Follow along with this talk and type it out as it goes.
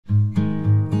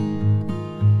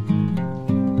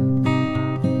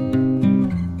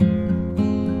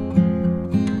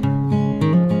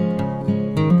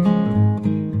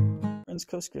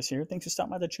host, Chris here. Thanks for stopping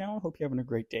by the channel. Hope you're having a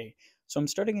great day. So I'm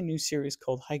starting a new series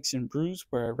called Hikes and Brews,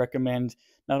 where I recommend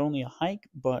not only a hike,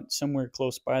 but somewhere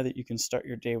close by that you can start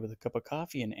your day with a cup of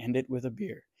coffee and end it with a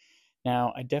beer.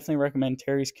 Now, I definitely recommend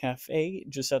Terry's Cafe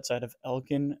just outside of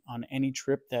Elkin on any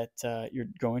trip that you're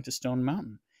going to Stone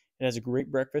Mountain. It has a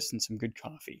great breakfast and some good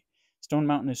coffee. Stone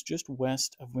Mountain is just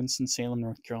west of Winston-Salem,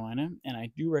 North Carolina, and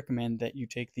I do recommend that you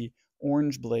take the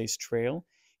Orange Blaze Trail.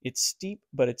 It's steep,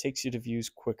 but it takes you to views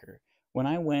quicker. When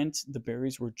I went, the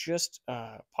berries were just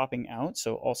popping out,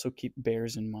 so also keep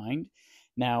bears in mind.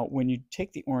 Now, when you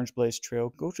take the Orange Blaze Trail,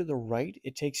 go to the right.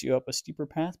 It takes you up a steeper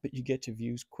path, but you get to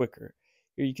views quicker.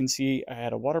 Here you can see I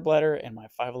had a water bladder and my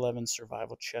 511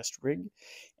 survival chest rig,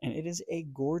 and it is a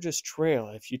gorgeous trail.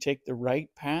 If you take the right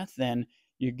path, then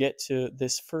you get to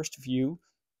this first view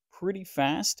pretty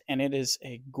fast, and it is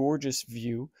a gorgeous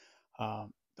view.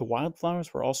 The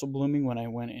wildflowers were also blooming when I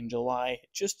went in July.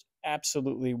 Just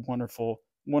absolutely wonderful,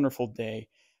 wonderful day.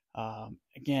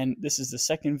 Again, this is the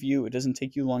second view. It doesn't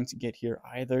take you long to get here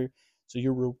either. So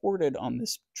you're rewarded on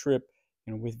this trip,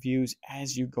 with views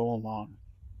as you go along.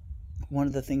 One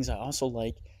of the things I also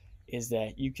like is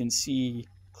that you can see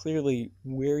clearly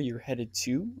where you're headed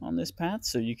to on this path.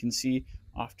 So you can see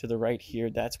off to the right here,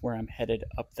 that's where I'm headed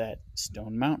up that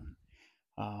Stone Mountain.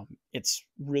 It's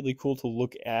really cool to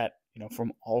look at,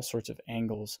 from all sorts of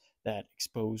angles, that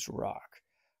exposed rock.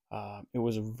 It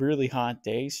was a really hot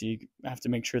day, so you have to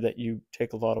make sure that you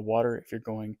take a lot of water if you're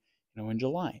going, in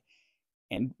July.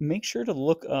 And make sure to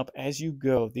look up as you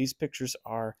go. These pictures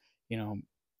are,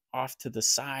 off to the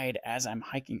side as I'm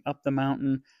hiking up the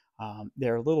mountain.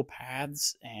 There are little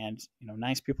paths and,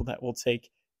 nice people that will take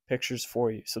pictures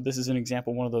for you. So this is an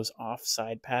example, one of those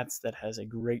off-side paths that has a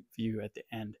great view at the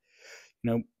end.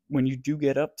 When you do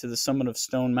get up to the summit of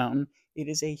Stone Mountain, it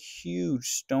is a huge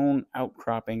stone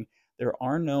outcropping. There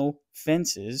are no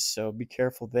fences, so be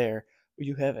careful there. But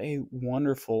you have a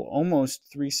wonderful, almost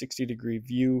 360-degree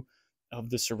view of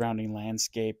the surrounding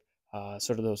landscape,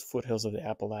 sort of those foothills of the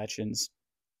Appalachians.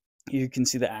 You can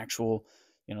see the actual,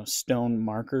 stone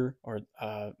marker or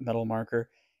metal marker.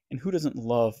 And who doesn't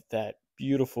love that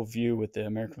beautiful view with the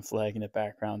American flag in the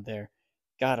background there?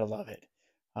 Gotta love it.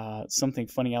 Something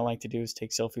funny I like to do is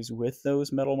take selfies with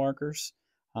those metal markers,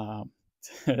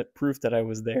 proof that I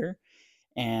was there.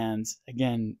 And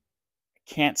again,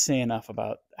 can't say enough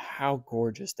about how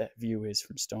gorgeous that view is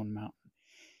from Stone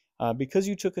Mountain. Because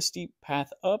you took a steep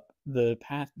path up, the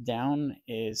path down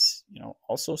is,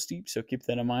 also steep. So keep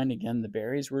that in mind. Again, the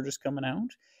berries were just coming out.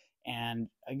 And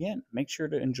again, make sure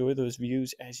to enjoy those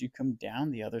views as you come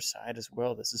down the other side as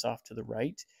well. This is off to the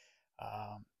right.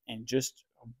 And just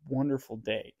a wonderful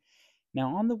day.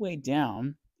 Now, on the way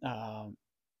down,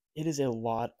 it is a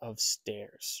lot of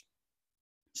stairs.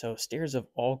 So stairs of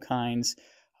all kinds.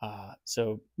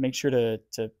 So make sure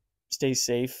to stay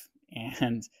safe,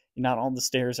 and not all the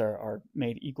stairs are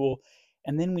made equal.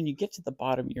 And then when you get to the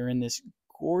bottom, you're in this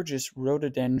gorgeous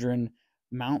rhododendron,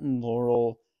 mountain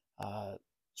laurel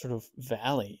sort of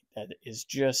valley that is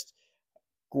just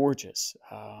gorgeous.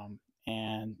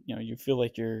 And you feel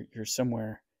like you're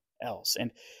somewhere else.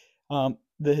 And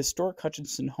the historic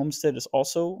Hutchinson Homestead is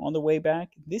also on the way back.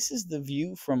 This is the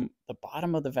view from the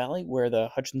bottom of the valley where the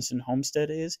Hutchinson Homestead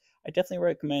is. I definitely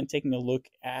recommend taking a look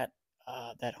at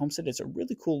that homestead. It's a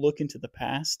really cool look into the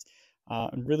past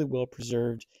and really well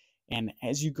preserved. And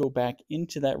as you go back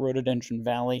into that rhododendron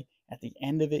valley, at the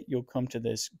end of it, you'll come to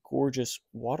this gorgeous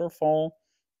waterfall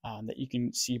that you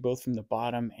can see both from the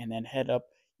bottom and then head up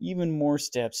even more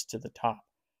steps to the top,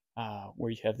 where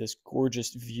you have this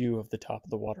gorgeous view of the top of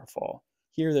the waterfall.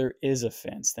 Here there is a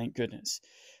fence, thank goodness.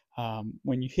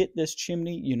 When you hit this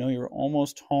chimney, you're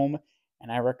almost home,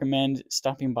 and I recommend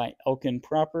stopping by Elkin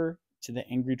proper to the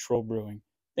Angry Troll Brewing.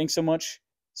 Thanks so much.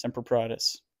 Semper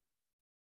Paratus.